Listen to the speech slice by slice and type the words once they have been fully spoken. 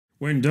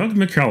When Doug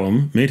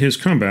McCallum made his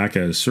comeback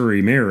as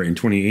Surrey mayor in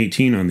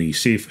 2018 on the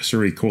Safe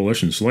Surrey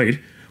Coalition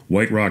slate,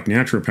 White Rock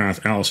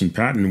naturopath Allison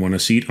Patton won a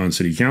seat on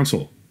City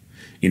Council.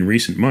 In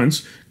recent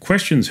months,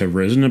 questions have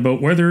risen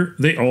about whether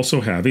they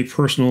also have a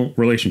personal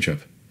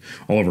relationship.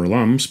 Oliver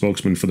Lum,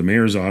 spokesman for the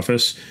mayor's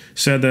office,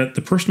 said that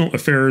the personal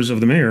affairs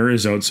of the mayor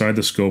is outside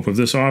the scope of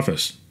this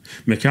office.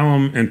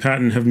 McCallum and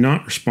Patton have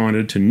not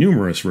responded to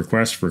numerous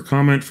requests for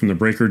comment from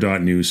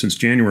theBreaker.news since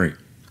January.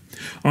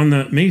 On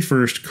the May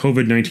 1st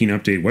COVID-19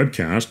 update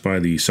webcast by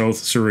the South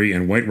Surrey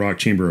and White Rock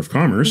Chamber of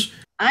Commerce,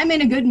 I'm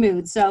in a good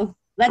mood, so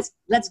let's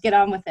get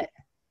on with it.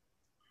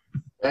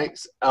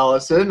 Thanks,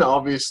 Allison.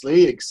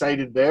 Obviously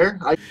excited there.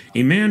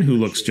 A man who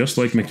looks just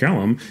like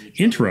McCallum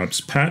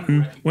interrupts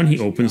Patton when he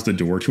opens the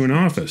door to an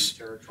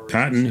office.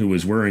 Patton, who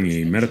was wearing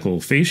a medical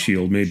face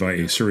shield made by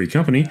a Surrey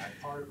company,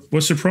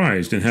 was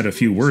surprised and had a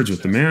few words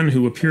with the man,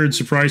 who appeared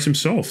surprised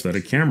himself that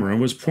a camera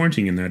was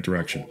pointing in that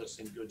direction.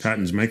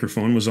 Patton's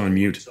microphone was on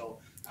mute.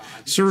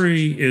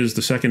 Surrey is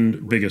the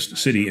second biggest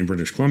city in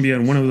British Columbia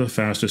and one of the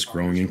fastest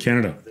growing in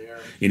Canada.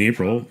 In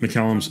April,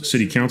 McCallum's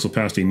City Council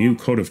passed a new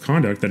code of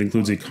conduct that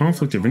includes a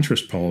conflict of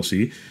interest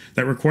policy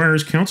that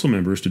requires council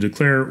members to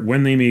declare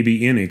when they may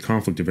be in a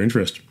conflict of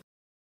interest.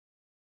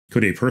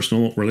 Could a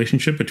personal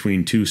relationship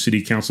between two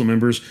city council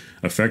members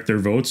affect their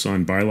votes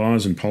on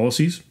bylaws and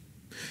policies?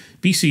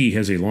 BC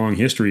has a long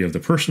history of the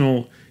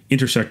personal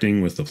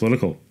intersecting with the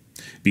political.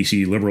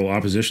 BC Liberal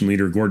opposition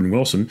leader Gordon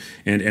Wilson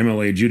and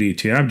MLA Judy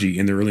Tiabji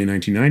in the early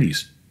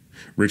 1990s.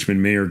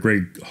 Richmond Mayor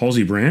Greg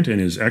Halsey-Brandt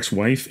and his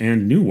ex-wife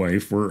and new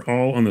wife were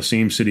all on the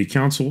same city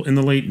council in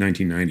the late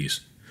 1990s.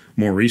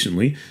 More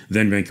recently,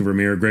 then Vancouver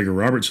Mayor Gregor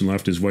Robertson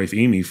left his wife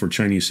Amy for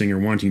Chinese singer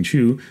Wan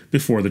Ting-chu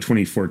before the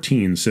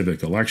 2014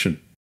 civic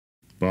election.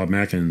 Bob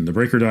Mackin,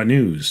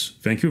 theBreaker.news,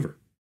 Vancouver.